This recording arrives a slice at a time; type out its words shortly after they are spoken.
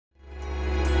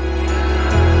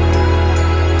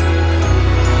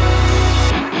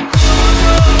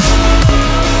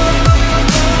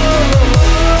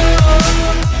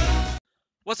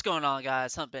What's going on,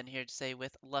 guys? I've been here to say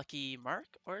with Lucky Mark,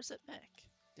 or is it Mech?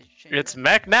 Did you change It's it?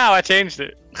 mech now. I changed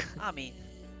it. I mean,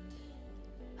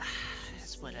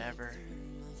 it's whatever.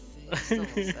 Still a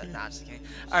little sad. Nah, just kidding.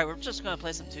 Alright, we're just gonna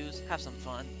play some twos, have some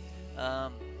fun.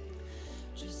 I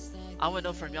want to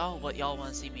know from y'all what y'all want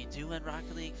to see me do in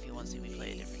Rocket League. If you want to see me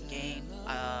play a different game,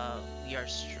 we are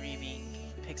streaming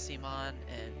Pixelmon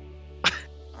and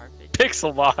our video.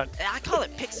 Pixelmon. I call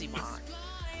it Pixelmon.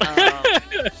 I don't know,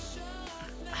 do we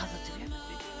have a video?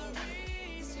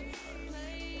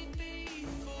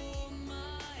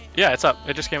 Yeah, it's up.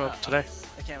 It just came up today.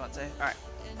 It came out today? Alright.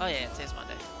 Oh yeah, today's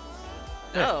Monday.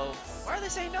 No! Why are they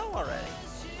saying no already?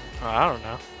 Oh, I don't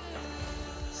know.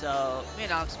 So, me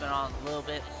and Alex have been on a little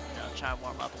bit, trying to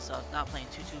warm up and stuff. Not playing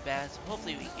too bad, so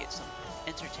hopefully we can get some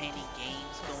entertaining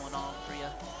games going on for you.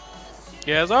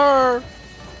 Yes, sir!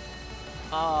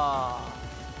 Ah.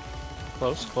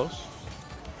 Close, close.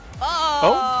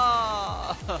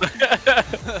 Oh!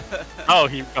 Oh,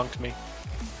 he dunked me.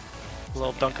 A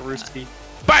little dunkarooski.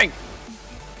 Bang!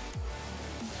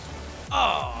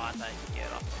 Oh, I thought you could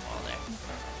get off the ball there.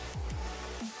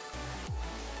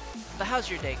 So how's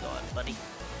your day going, buddy?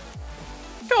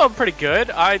 Going pretty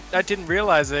good. I didn't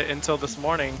realize it until this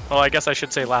morning. Well, I guess I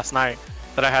should say last night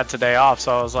that I had today off.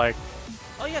 So I was like,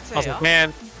 oh, you had today off? like,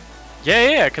 man,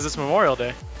 yeah, because it's Memorial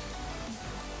Day.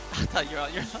 I thought you were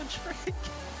on your lunch break.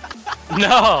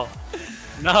 No.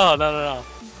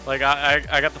 Like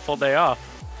I got the full day off,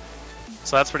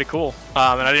 so that's pretty cool.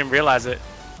 And I didn't realize it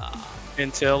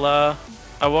until I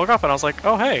woke up and I was like,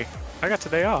 oh hey, I got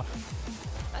today off.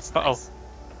 That's Uh-oh. nice.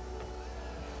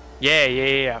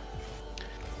 Yeah.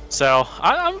 So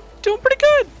I'm doing pretty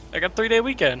good. I got a 3-day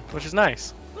weekend, which is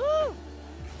nice. Woo!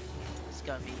 It's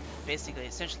gonna be basically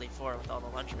essentially 4 with all the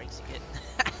lunch breaks you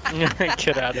get.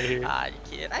 Get out of here. Ah, you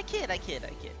kid. I kid.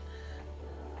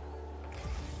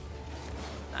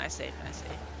 Nice save.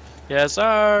 Yes,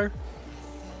 sir.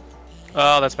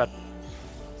 Oh, that's bad.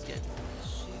 It's good.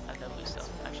 I have no boost though.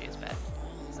 Actually, it's bad.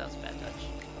 That was a bad touch.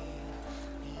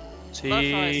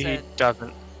 He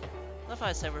doesn't. Love how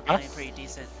I said we're playing pretty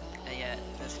decent, and yet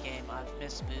this game I've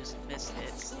missed boosts, missed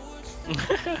hits.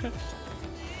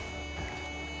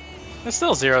 It's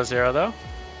still 0-0 though.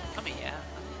 I mean, yeah.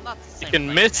 I'm not saying You can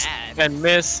we're miss bad. and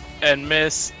miss and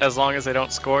miss as long as they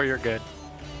don't score. You're good. I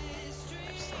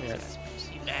just Yeah.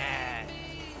 you bad.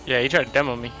 Yeah, he tried to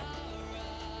demo me.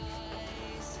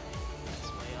 That's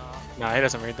way off. Nah, he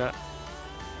doesn't read that.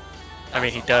 I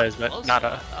mean, he That's a does, lot but closer. not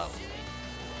a. Oh,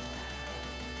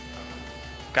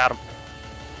 Got him.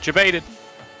 Jebaited.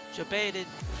 Jebaited.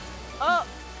 Oh!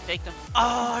 Faked him.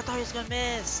 Oh, I thought he was gonna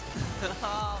miss.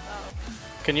 Oh, no.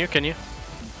 Can you? I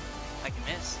can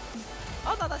miss.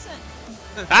 Oh, no, that's in.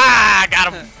 Ah,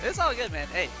 got him. It's all good, man.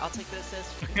 Hey, I'll take the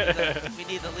assist. We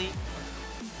need the lead.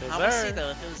 Yes, I want to see sir. though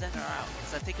if it was in or out,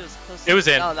 because I think it was close. It was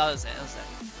in. No, that was in. It was in.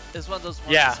 It was one of those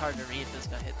ones Yeah. that's hard to read if it's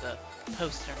gonna hit the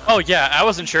post or not. Oh yeah, I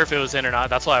wasn't sure if it was in or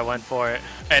not. That's why I went for it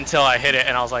until I hit it,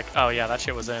 and I was like, oh yeah, that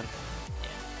shit was in. Yeah.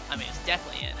 I mean, it's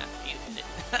definitely in after you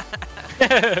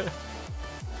hit it.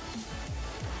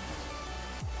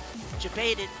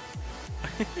 Jebaited.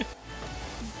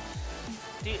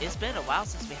 Dude, it's been a while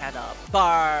since we had a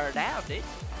bar down, dude.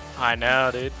 I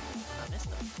know, dude. I missed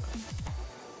them.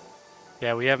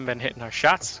 Yeah, we haven't been hitting our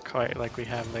shots quite like we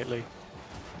have lately.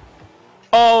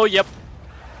 Oh, yep.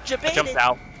 I Jebaited. jumped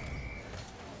out.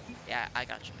 Yeah, I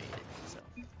got jebaited. So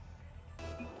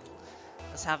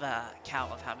let's have a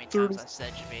count of how many times I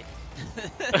said jebaited.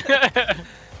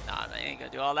 Nah, I ain't gonna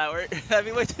do all that work. That'd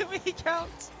be way too many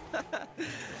counts.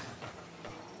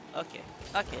 Okay,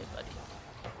 buddy.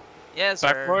 Yes,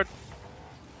 sir. Backboard.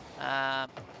 eh.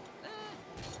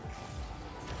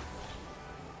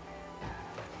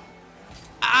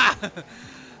 Ah!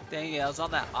 Dang it, I was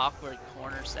on that awkward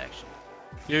corner section.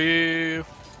 You.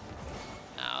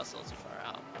 Nah, I was a little too far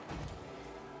out.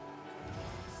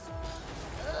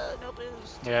 No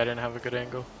boost. Yeah, I didn't have a good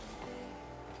angle.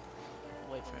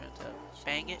 Wait for him to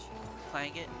bang it,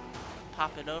 clang it,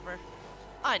 pop it over.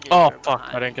 I knew Oh they were fuck!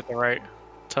 behind I didn't get the right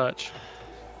touch.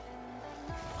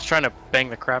 I was trying to bang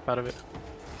the crap out of it.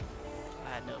 I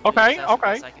had no Okay, boost. That's the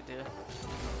okay. best I could do.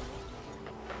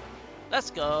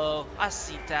 Let's go. I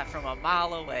see that from a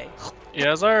mile away.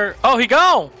 Yes, sir. Oh, he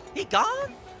gone. He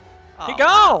gone? Oh, He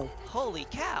gone. Holy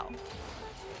cow.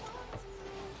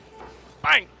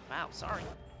 Bang. Wow, sorry.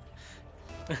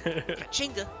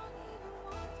 Kachinga.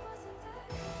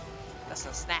 That's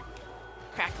a snack.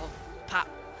 Crackle. Pop.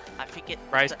 I forget.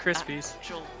 Rice the Krispies.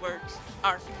 Actual words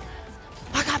are.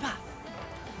 Hakaba.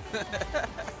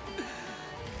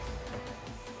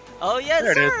 Oh yes,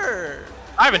 There it is. sir.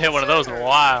 I haven't hit one of those in a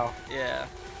while. Yeah.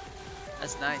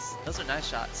 That's nice. Those are nice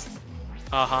shots.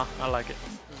 Uh-huh, I like it.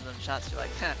 Those are them shots you're like,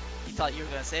 huh, you thought you were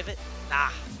gonna save it? Nah.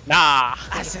 Nah!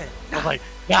 I said, I was nah. like,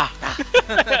 nah! Nah.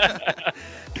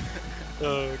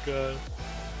 Oh, God.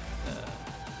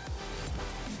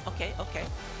 Okay, okay.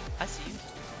 I see you.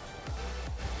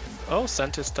 Oh,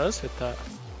 Sentis does hit that.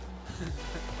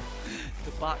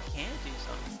 The bot can do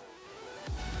something.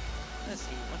 Let's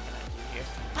see, what can I do here?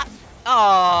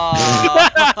 Oh!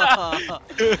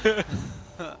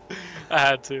 I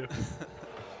had to.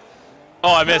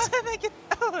 Oh, I missed.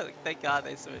 Oh, thank God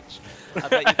they switched. I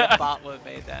bet you the bot would have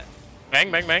made that.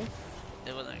 Bang, bang, bang.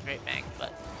 It wasn't a great bang,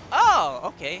 but... Oh,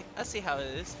 okay. I see how it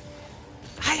is.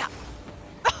 Hiya!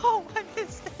 Oh, I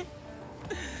missed it!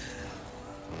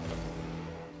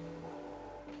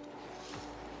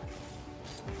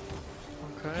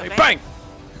 Okay. Bang!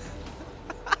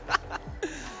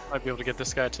 Might be able to get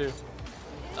this guy too.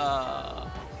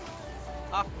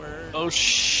 Awkward. Oh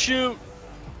shoot!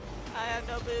 I have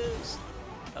no boost.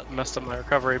 Okay. Messed up my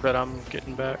recovery, but I'm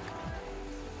getting back.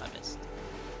 I missed.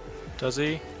 Does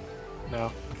he?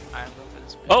 No. I'm going for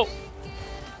this boost. Oh!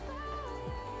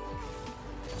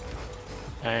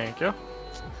 Thank you.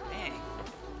 Dang.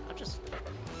 I'm just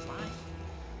fine.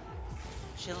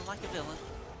 Chilling like a villain.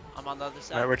 I'm on the other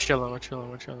side. Alright, we're chilling, we're chilling,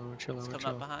 we're chilling, we're chilling, It's we're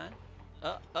coming up chilling. behind.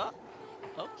 Okay.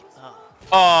 Oh.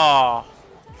 Oh!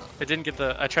 It didn't get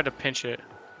the... I tried to pinch it.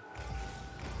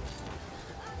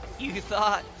 You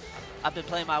thought I've been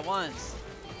playing my ones.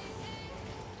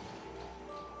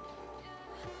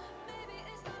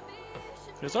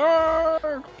 Yes,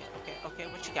 sir! Okay.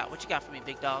 What you got? What you got for me,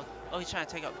 big dog? Oh, he's trying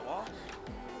to take out the wall?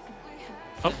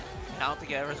 Oh. I don't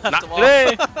think I ever left Not the wall.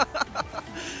 today!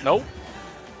 Nope.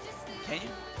 Can you?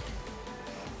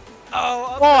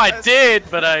 Oh, I did,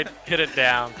 but I hit it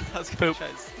down. I was gonna try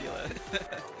to steal it.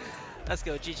 Let's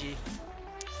go, GG.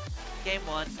 Game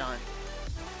 1, done.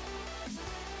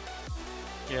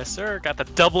 Yes, sir. Got the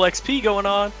double XP going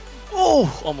on. Oh,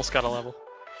 almost got a level.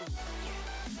 Ooh,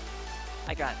 yeah.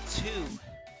 I got 2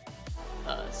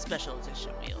 special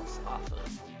edition wheels off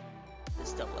of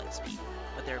this double XP,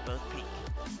 but they're both pink.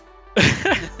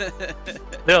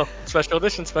 No, special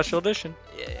edition, special edition.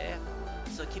 Yeah.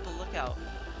 So keep a lookout.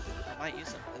 I might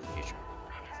use them in the future.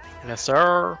 Yes,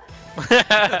 sir.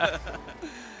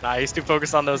 Nah, he's too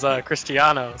focused on those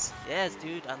Cristianos. Yes,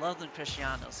 dude. I love them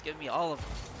Cristianos. Give me all of them.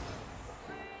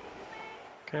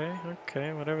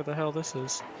 Okay, whatever the hell this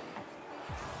is.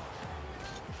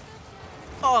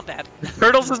 Oh, I'm bad.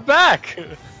 Turtles is back!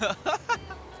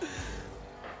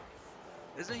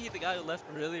 Isn't he the guy who left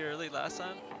really early last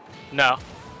time? No.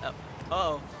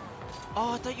 Oh.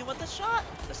 Oh, I thought you want the shot.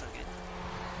 That's not good.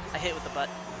 I hit with the butt.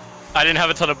 I didn't have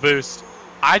a ton of boost.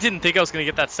 I didn't think I was gonna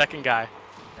get that second guy.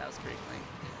 That was pretty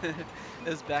clean. It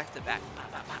was back to back.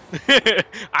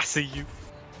 I see you.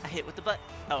 I hit with the butt.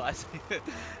 Oh, I see.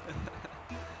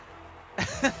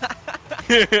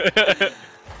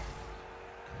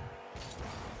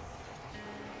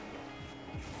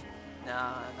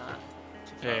 Nah, not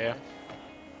too far Yeah. away.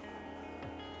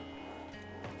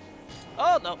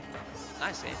 Oh no!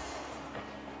 Nice save.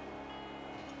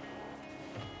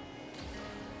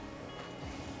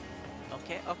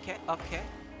 Okay.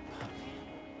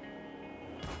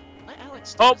 Let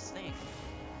Alex do his thing.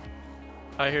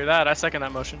 I hear that. I second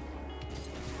that motion.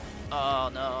 Oh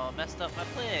no, messed up my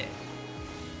play.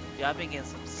 Dude, I've been getting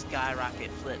some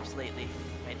skyrocket flips lately.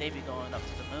 Like, they be going up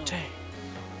to the moon. Dang.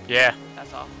 Yeah.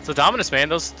 That's all. So Dominus, man,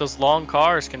 those long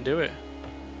cars can do it.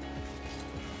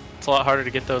 It's a lot harder to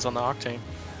get those on the Octane.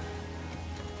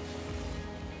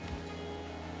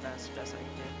 That's the best I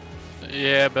can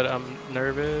Yeah, but I'm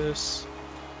nervous.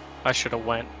 I should have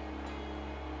went.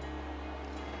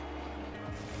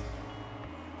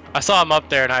 I saw him up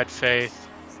there and I had faith.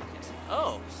 do.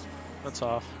 Oh! That's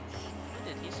off.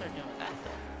 When did he start doing that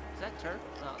though? Is that turf?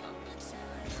 No.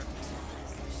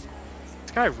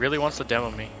 This guy really wants to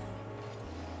demo me.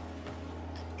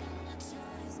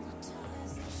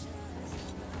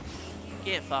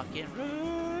 Get fucking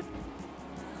rude!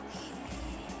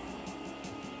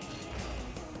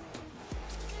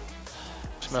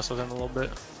 Just mess with him a little bit.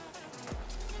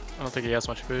 I don't think he has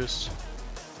much boost.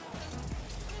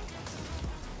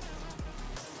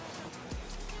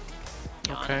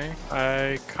 Okay,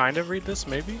 I kind of read this,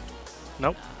 maybe?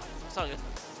 Nope. It's all good.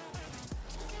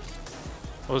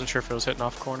 I wasn't sure if it was hitting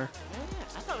off corner. Yeah,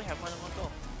 I thought we had more than one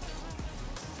goal.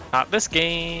 Not this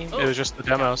game. It was just the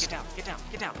demos. Get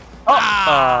down. Oh!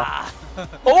 Ah!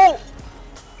 Oh!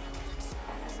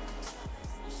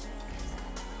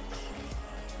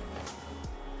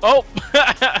 Oh!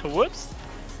 Whoops.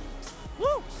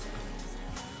 Woo!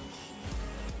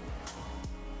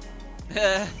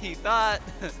 He thought.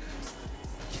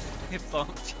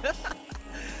 Bumped.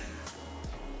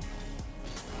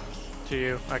 To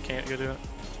you, I can't go do it.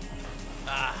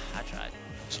 Ah, I tried.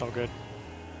 It's all good.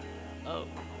 Oh,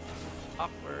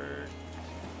 awkward.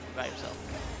 By yourself.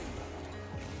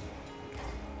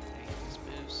 Dang, this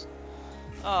boost.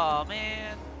 Oh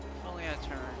man, only got a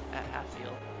turn at half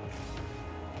field.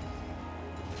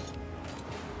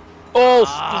 Oh,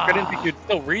 I didn't think you'd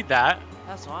still read that.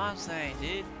 That's what I'm saying,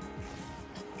 dude.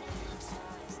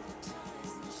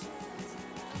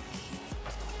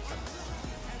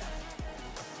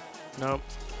 Nope.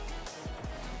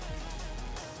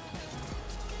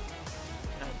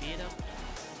 Can I beat him?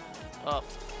 Oh,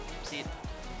 see,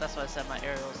 that's why I said my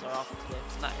aerials are off today.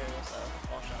 Not aerials,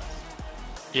 ball shots.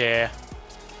 Yeah.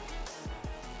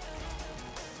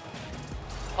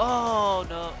 Oh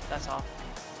no, that's off,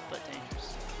 but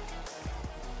dangerous.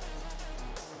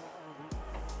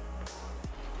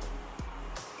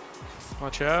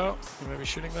 Watch out. You might be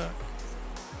shooting that.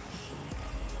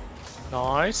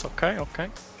 Nice. Okay, okay.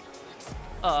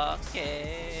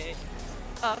 Okay.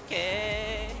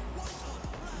 Okay.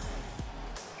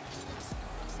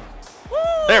 Woo,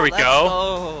 There we let's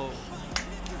go.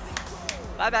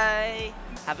 Bye bye.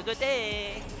 Have a good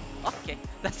day. Okay,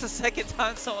 that's the second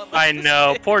time someone left I this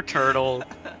know. game. Poor turtle.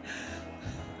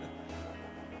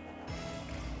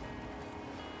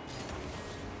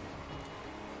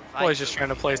 Boy's just trying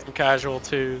to play some casual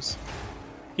twos.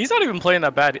 He's not even playing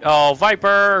that bad. Oh,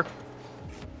 Viper!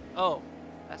 Oh,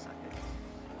 that's not good.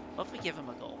 What if we give him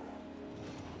a goal?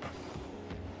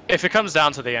 If it comes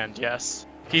down to the end, yes.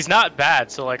 He's not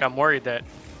bad, so like I'm worried that.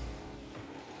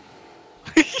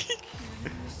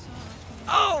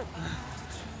 Oh!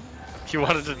 He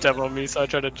wanted to demo me, so I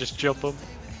tried to just jump him.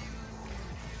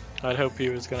 I'd hope he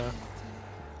was gonna.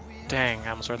 Dang, I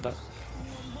almost read that.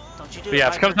 Don't you do But it, yeah,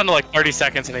 if it Viper. comes down to like 30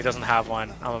 seconds and he doesn't have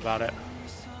one, I'm about it.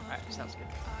 Alright, sounds good.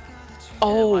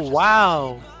 Oh, watch this.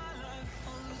 wow.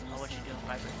 Oh, what you doing,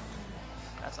 Viper?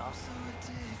 That's awesome.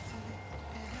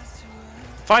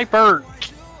 Viper!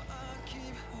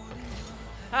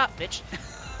 Ah, bitch.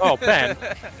 Oh, Ben.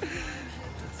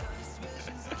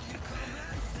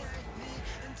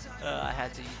 I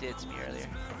had to. You did it to me earlier.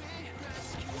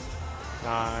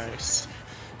 Nice.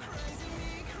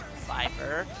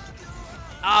 Viper.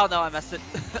 Oh no, I messed it.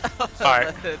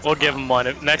 Alright, It's we'll give fine. him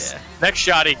one. Next Yeah. next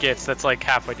shot he gets that's like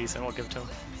halfway decent, we'll give it to him.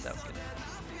 Sounds good.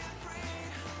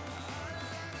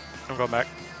 I'm going back.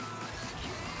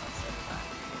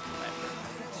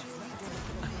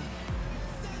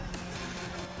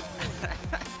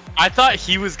 I thought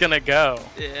he was gonna go.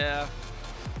 Yeah.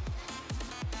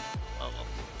 Oh well.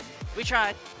 We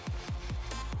tried.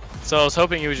 So I was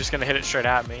hoping he was just gonna hit it straight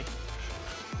at me.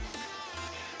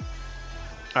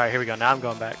 Alright, here we go. Now I'm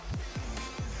going back.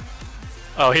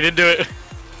 Oh, he didn't do it.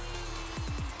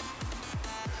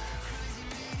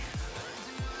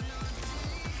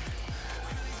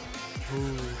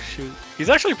 Ooh, shoot. He's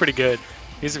actually pretty good.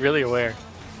 He's really aware.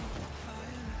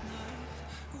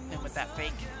 And with that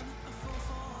fake.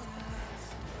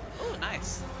 Oh,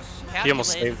 nice. He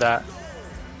almost saved that.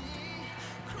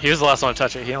 He was the last one to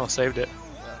touch it. He almost saved it.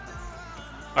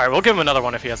 Alright, we'll give him another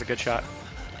one if he has a good shot.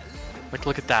 Like,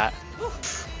 look at that.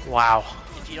 Wow.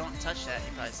 If you don't touch that,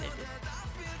 you probably saved it.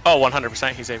 Oh,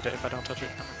 100% he saved it if I don't touch it.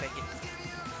 I'm gonna fake it.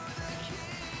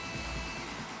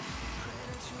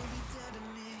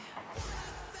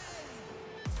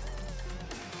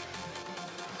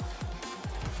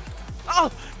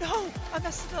 Oh no! I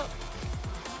messed it up.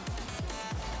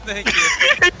 Thank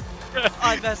you.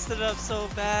 I messed it up so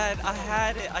bad. I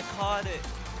had it. I caught it.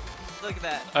 Look at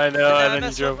that. I know, I and then you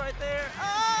messed up drove. right there.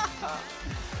 Ah!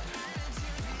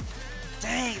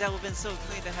 Dang, that would have been so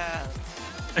clean to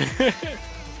have.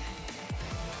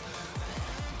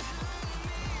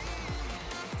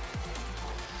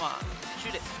 Come on,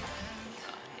 shoot it.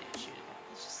 Oh, he didn't shoot it.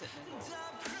 It's just sitting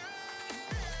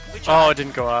in. We Oh, tried. it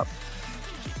didn't go up.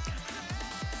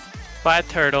 Bye,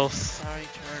 turtles. Sorry,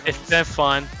 turtles. It's been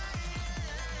fun.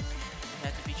 I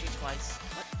had to beat you twice.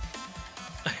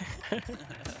 What?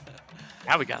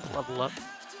 Now we gotta level up.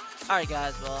 Alright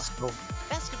guys, well, Go.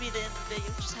 that's gonna be the end of the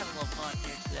video. Just having a little fun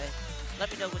here today.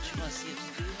 Let me know what you want to see us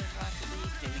do in Rocket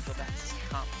League. Maybe go back to some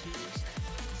comp 2s,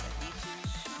 some V2s.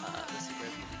 Let's see where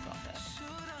we leave off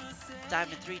at.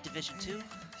 Diamond 3, Division 2.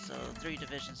 So 3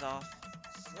 divisions off.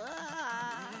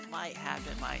 Might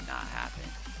happen, might not happen.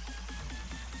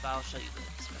 But I'll show you the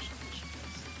special edition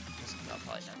ones. Just 'cause I'll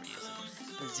probably never use them.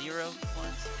 The 0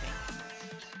 ones,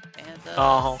 pink. And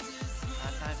Oh.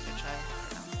 I'm not even gonna try to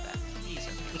pronounce that. These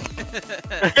are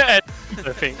pink.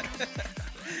 I think.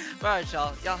 Alright,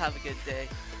 y'all. Y'all have a good day.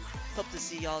 Hope to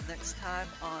see y'all next time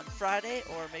on Friday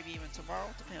or maybe even tomorrow,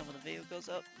 depending on when the video goes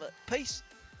up. But peace.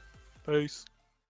 Peace.